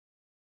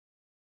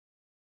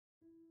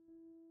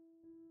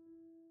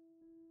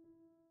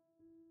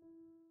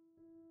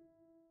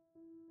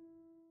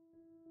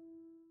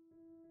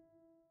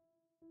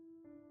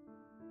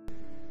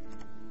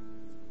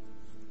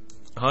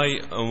Hi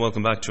and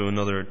welcome back to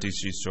another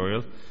D.C.G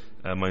tutorial.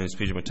 My name is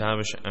Peter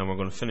McTavish and we're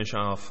going to finish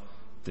off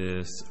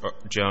this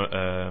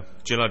Geologic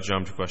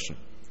Geometry question.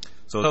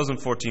 So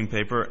 2014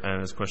 paper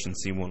and it's question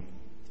C-1.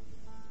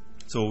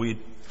 So we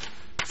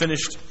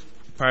finished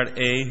part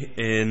A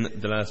in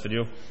the last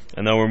video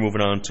and now we're moving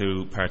on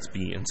to parts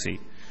B and C.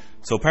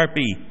 So part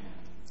B,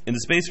 in the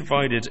space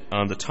provided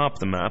on the top of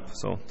the map,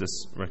 so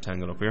this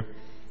rectangle up here,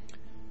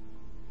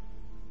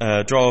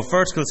 draw a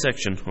vertical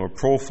section or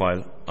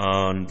profile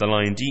on the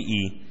line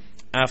DE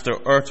after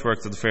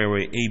earthworks of the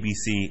fairway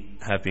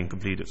ABC have been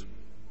completed.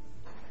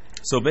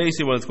 So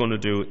basically what it's going to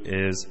do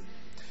is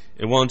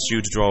it wants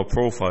you to draw a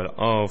profile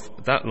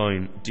of that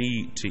line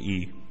D to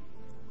E.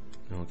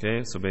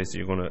 Okay, so basically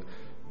you're going to,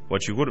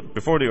 what you would,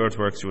 before the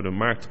earthworks you would have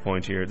marked the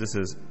point here. This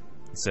is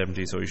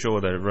 70, so you show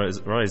that it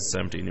rises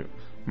 70 and you're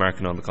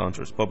marking on the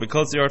contours. But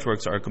because the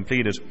earthworks are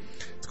completed,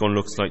 it's going to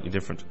look slightly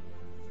different.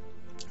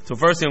 So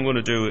first thing I'm going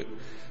to do,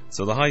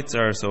 so the heights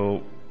are,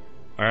 so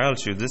our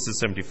altitude, this is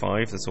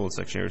 75, this whole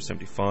section here is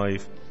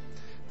 75.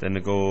 Then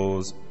it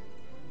goes,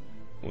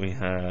 we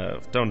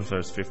have down to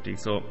there's 50.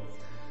 So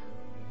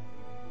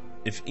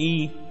if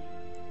E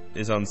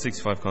is on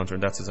 65 contour,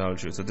 and that's its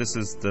altitude. So this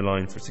is the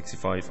line for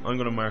 65. I'm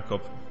going to mark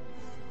up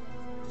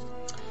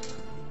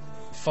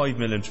 5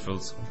 mm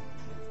intervals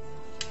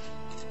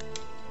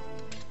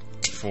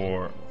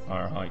for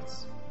our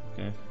heights.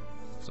 Okay,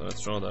 so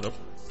let's draw that up.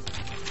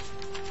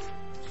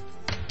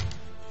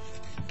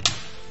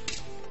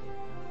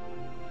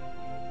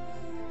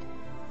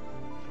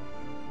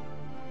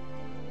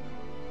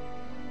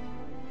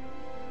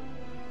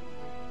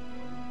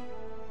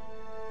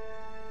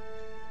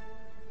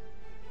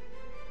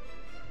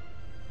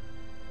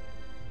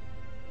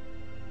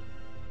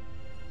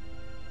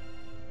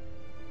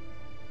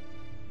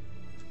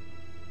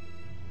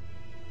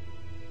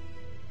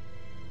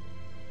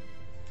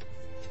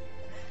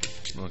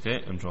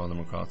 Okay, and draw them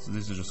across. So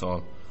these are just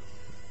all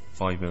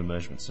 5 mm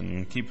measurements, and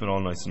you keep it all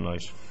nice and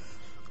light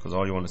because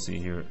all you want to see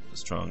here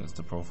strong is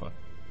the profile.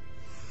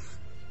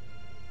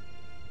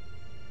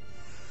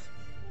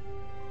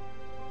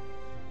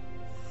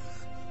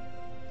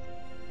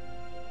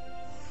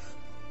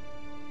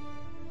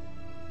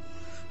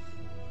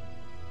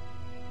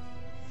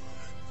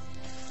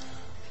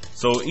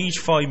 So each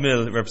 5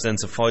 mm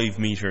represents a 5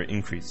 meter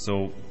increase.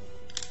 So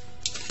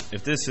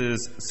if this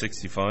is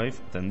 65,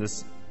 then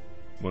this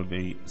will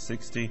be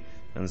 60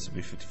 and this will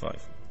be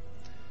 55.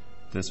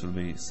 This will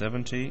be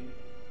 70,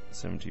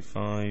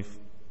 75,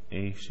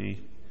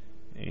 80,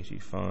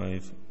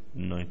 85,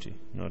 90.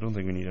 No, I don't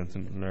think we need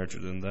anything larger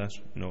than that.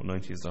 No,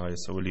 90 is the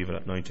highest, so we'll leave it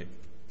at 90.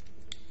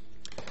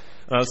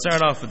 And I'll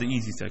start off with the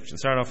easy section.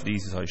 Start off with the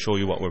easy side, show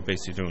you what we're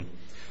basically doing.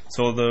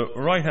 So the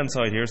right hand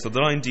side here, so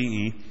the line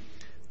DE,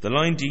 the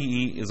line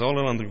DE is all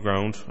along the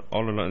ground,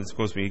 all along, it's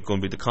supposed to be going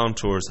to be the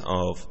contours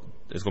of,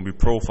 it's going to be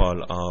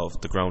profile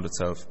of the ground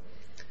itself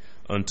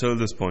until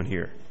this point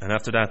here, and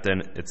after that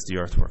then it's the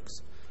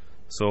earthworks.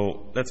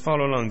 So let's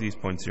follow along these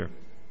points here.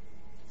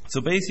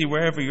 So basically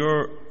wherever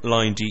your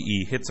line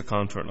DE hits a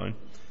contour line,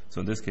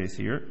 so in this case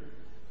here,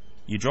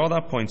 you draw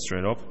that point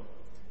straight up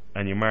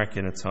and you mark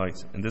in its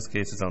height. In this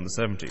case it's on the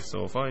 70.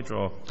 So if I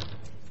draw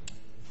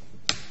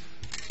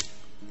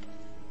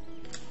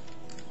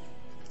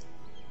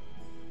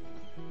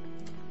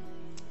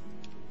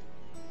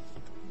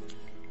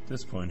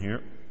this point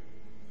here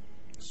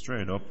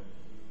straight up,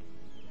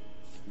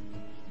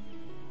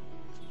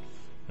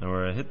 and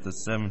where I hit the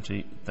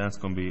 70, that's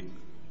going to be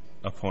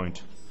a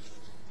point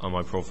on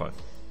my profile.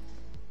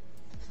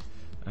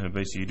 And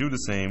basically you do the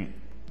same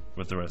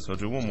with the rest. So I'll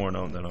do one more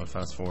now and then I'll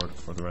fast forward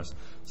for the rest.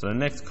 So the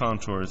next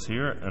contour is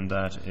here, and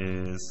that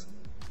is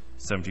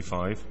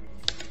 75.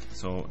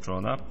 So draw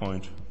that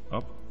point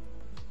up,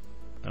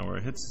 and where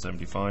it hits the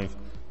 75,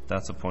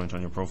 that's a point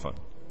on your profile.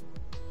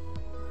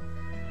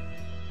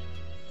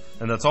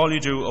 And that's all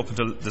you do up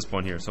until this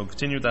point here. So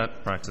continue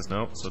that practice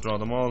now. So draw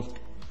them all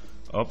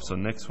up. So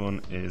next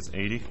one is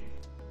 80.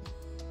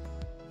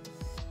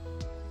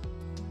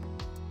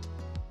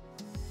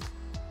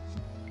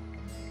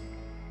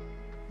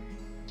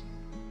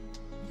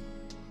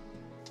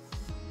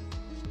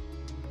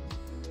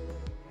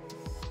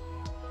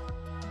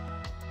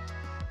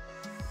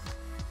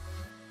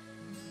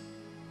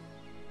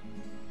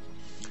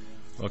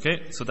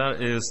 Okay, so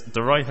that is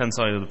the right hand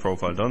side of the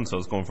profile done. So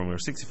it's going from your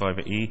 65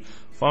 at E,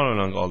 following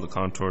along all the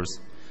contours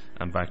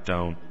and back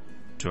down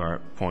to our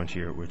point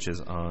here, which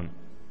is on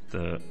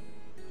the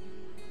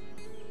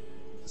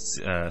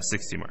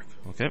 60 mark.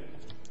 Okay,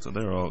 so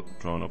they're all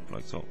drawn up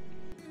like so.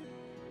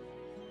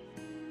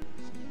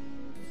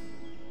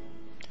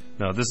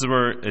 Now this is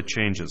where it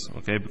changes,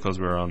 okay, because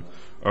we're on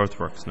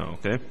earthworks now.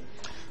 Okay,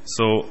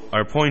 so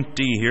our point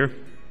D here,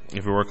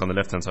 if we work on the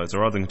left hand side, so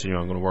rather than continue,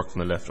 I'm going to work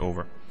from the left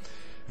over.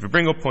 If we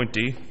bring up point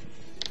D,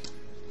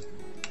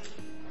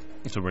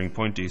 so bring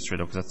point D straight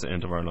up because that's the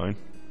end of our line.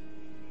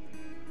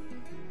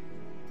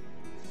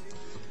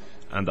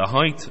 And the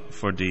height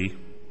for D,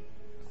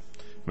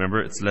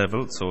 remember it's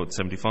level, so it's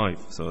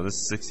 75. So this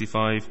is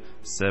 65,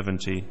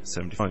 70,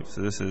 75.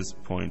 So this is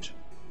point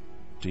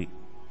D.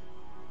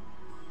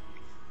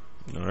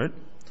 Alright.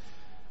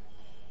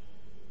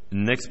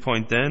 Next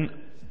point then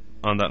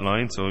on that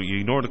line, so you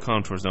ignore the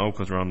contours now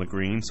because we're on the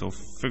green, so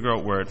figure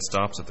out where it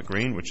stops at the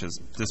green, which is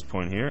this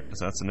point here,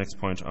 so that's the next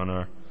point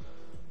on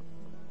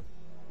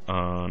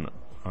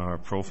our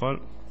profile.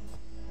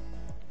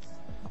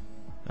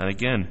 And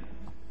again,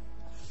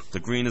 the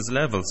green is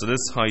level, so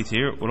this height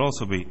here will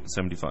also be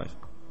 75.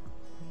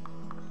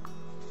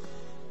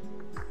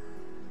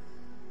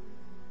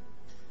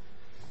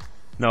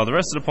 Now the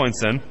rest of the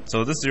points then,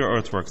 so this is your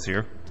earthworks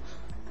here.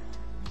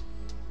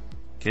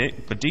 Okay,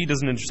 but D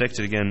doesn't intersect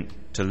it again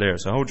till there,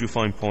 so how would you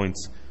find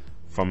points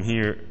from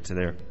here to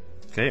there?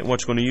 Okay,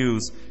 what you're going to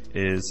use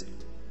is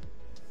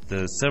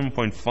the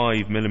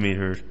 7.5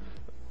 millimeter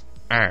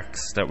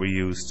arcs that we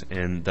used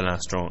in the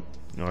last drawing.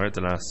 Alright,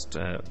 the last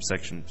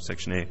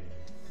section A.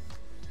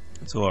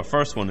 So our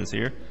first one is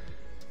here,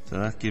 so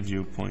that gives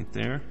you a point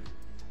there.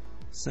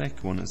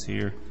 Second one is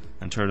here,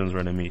 and third one's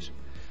where they meet.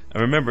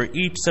 And remember,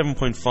 each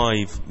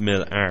 7.5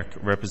 mil arc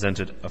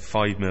represented a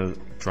 5 mil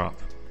drop.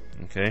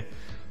 Okay,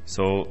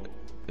 so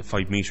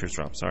 5 meters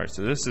drop. Sorry.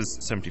 So this is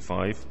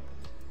 75.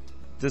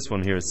 This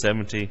one here is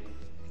 70.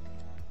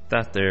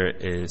 That there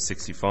is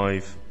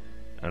 65,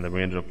 and then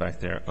we ended up back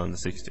there on the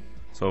 60.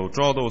 So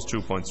draw those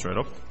 2 points straight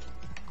up.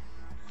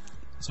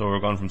 So we're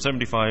gone from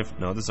 75.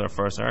 Now this is our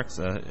first arc.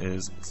 So that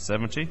is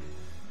 70.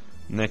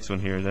 Next one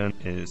here then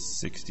is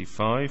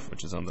 65,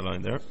 which is on the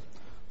line there.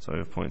 So we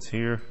have points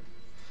here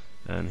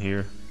and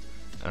here,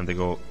 and they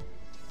go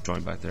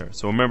join back there.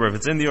 So remember, if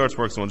it's in the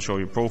earthworks, I want to show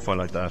you a profile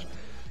like that,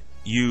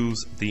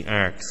 use the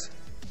arcs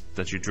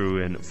that you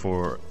drew in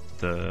for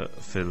the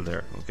fill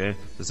there, okay,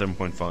 the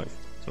 7.5.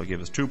 So it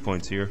gives us 2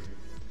 points here,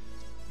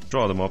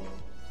 draw them up,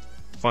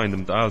 find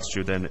them. The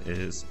altitude then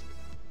is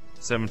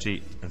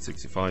 70 and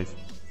 65,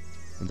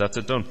 and that's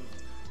it done.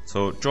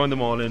 So join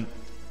them all in,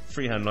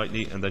 freehand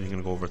lightly, and then you're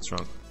going to go over it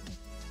strong.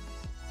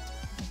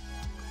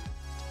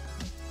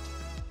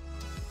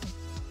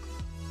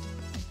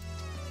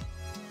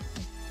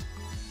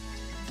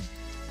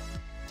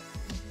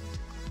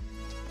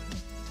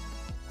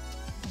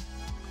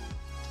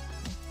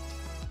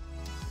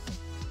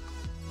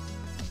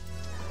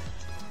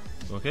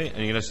 Okay, and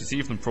you can actually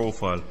see from the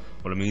profile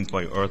what it means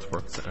by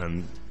earthworks,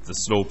 and the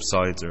slope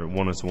sides are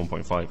 1 is to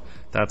 1.5.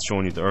 That's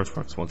showing you the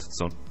earthworks once it's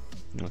done.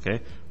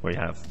 Okay, where you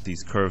have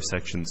these curved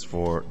sections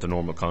for the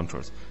normal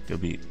contours. It'll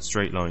be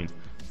straight line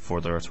for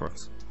the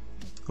earthworks.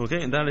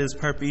 Okay, and that is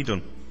part B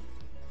done.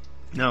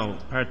 Now,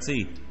 part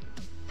C.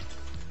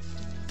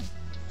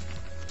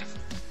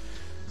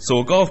 So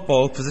a golf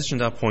ball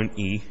positioned at point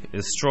E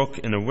is struck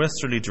in a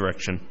westerly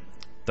direction.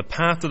 The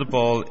path of the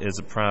ball is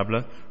a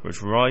parabola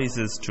which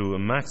rises to a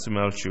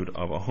maximum altitude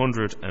of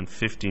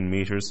 115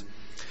 meters,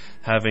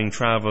 having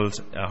travelled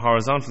a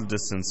horizontal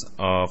distance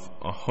of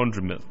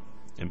 100 mil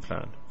in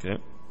plan. Okay.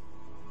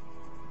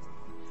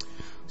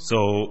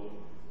 So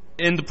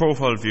in the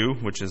profile view,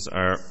 which is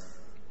our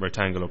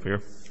rectangle up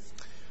here,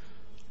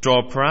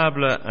 draw a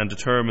parabola and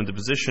determine the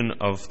position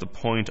of the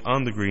point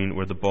on the green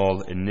where the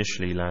ball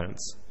initially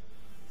lands.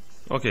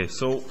 Okay,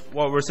 so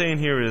what we're saying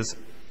here is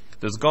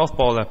there's a golf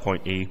ball at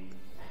point E.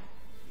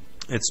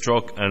 It's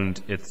struck and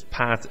its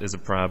path is a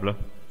parabola.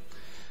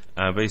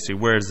 Basically,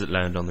 where does it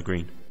land on the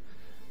green?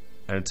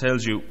 And it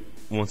tells you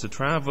once it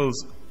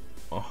travels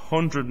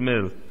 100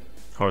 mil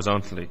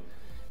horizontally,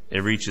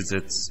 it reaches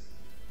its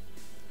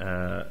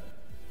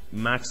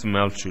maximum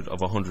altitude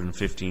of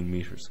 115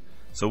 meters.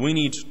 So we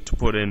need to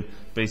put in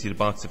basically the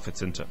box it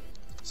fits into.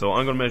 So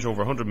I'm going to measure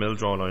over 100 mil,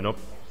 draw a line up.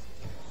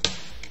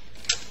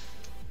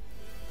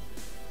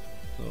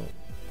 So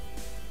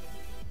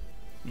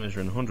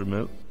measuring 100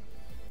 mil.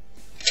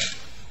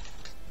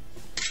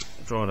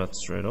 Draw that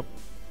straight up,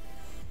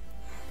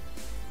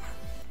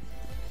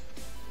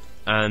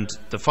 and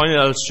the final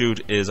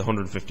altitude is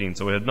 115.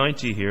 So we had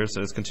 90 here,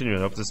 so let's continue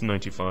it up. This is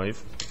 95,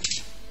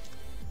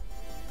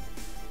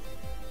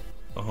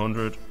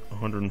 100,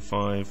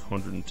 105,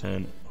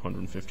 110,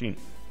 115.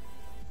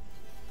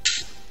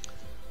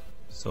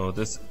 So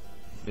this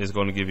is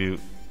going to give you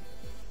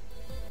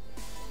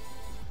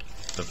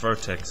the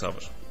vertex of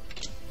it.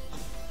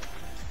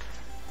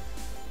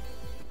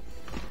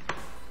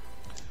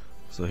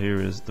 So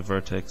here is the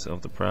vertex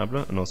of the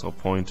parabola, and also a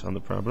point on the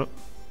parabola.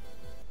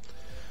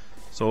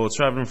 So it's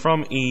traveling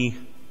from E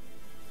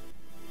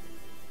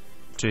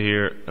to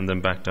here and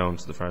then back down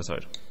to the far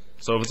side.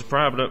 So if it's a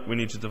parabola, we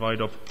need to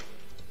divide up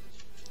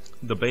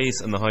the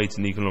base and the height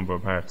in equal number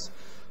of parts.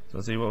 So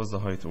let's see, what was the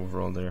height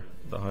overall there?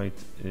 The height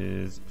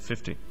is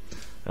 50,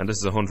 and this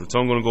is 100. So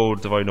I'm going to go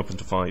divide up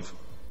into 5,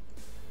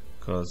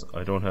 because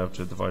I don't have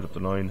to divide up the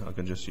line. I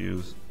can just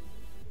use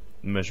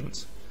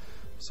measurements.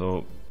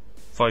 So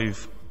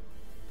 5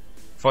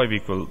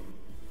 equal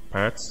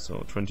parts,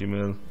 so 20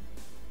 mil,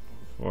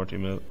 40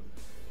 mil,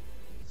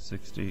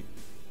 60,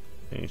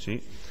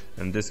 80.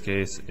 In this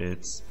case,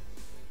 it's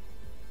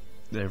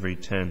every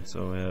 10.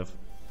 So we have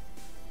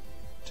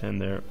 10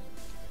 there,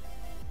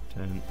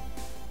 10,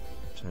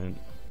 10,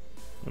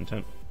 and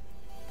 10.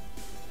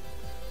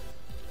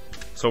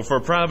 So for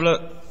a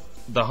parabola,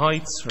 the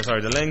heights, or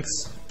sorry, the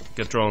lengths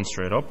get drawn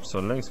straight up,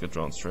 so the lengths get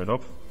drawn straight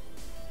up.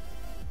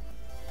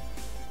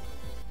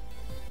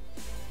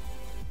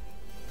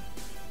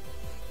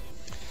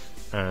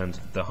 And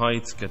the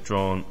heights get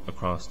drawn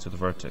across to the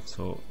vertex,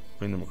 so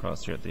bring them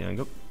across here at the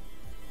angle.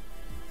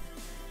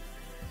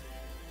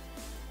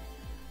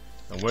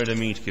 And where they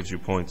meet gives you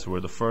points, so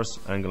where the first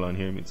angle line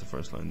here meets the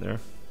first line there,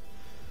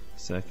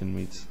 second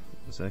meets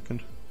the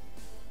second,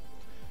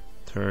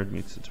 third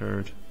meets the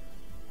third,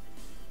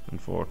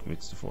 and fourth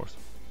meets the fourth.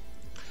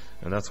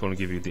 And that's going to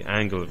give you the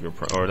angle of your,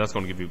 or that's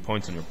going to give you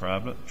points on your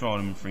parabola. Draw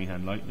them in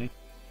freehand lightly.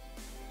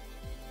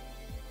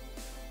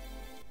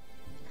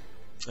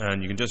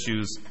 And you can just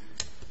use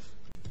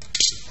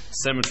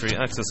symmetry,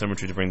 axis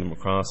symmetry, to bring them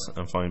across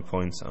and find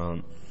points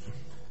on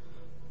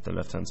the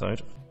left hand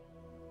side.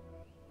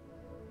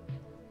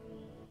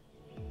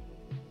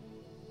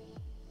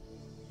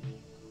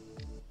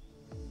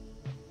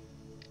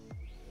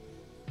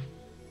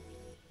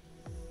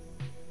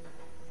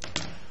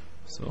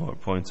 So our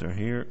points are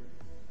here,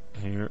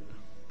 here,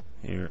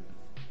 here,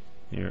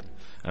 here.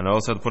 And I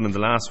also have to put in the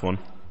last one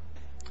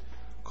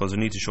because we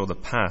need to show the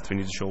path, we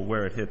need to show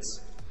where it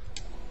hits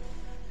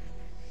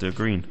the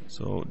green.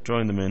 So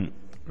drawing them in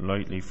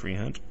lightly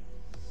freehand.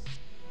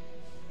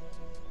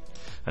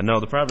 And now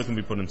the parabola can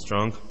be put in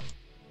strong.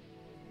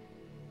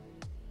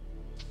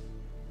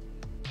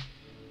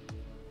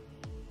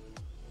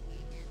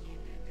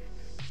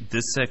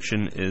 This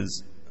section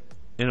is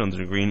in under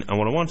the green, and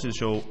what I wanted to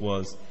show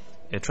was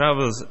it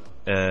travels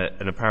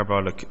in a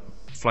parabolic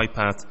flight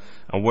path,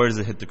 and where does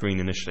it hit the green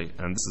initially?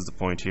 And this is the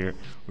point here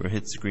where it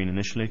hits the green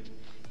initially.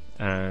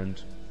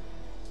 And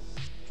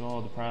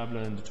draw the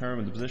parabola and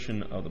determine the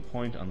position of the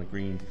point on the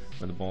green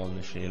where the ball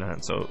initially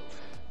lands. So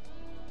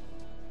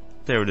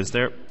there it is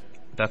there.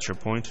 That's your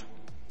point.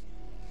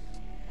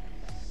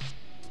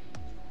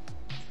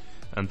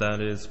 And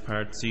that is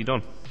part C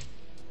done.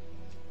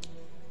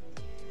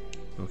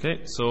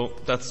 Okay, so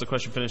that's the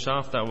question finished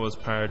off. That was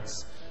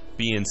parts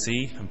B and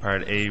C, and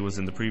part A was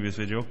in the previous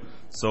video.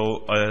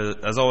 So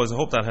as always, I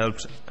hope that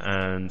helped,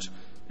 and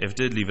if it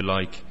did, leave a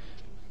like,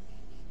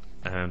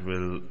 and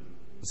we'll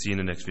see you in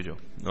the next video.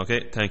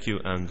 Okay, thank you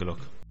and good luck.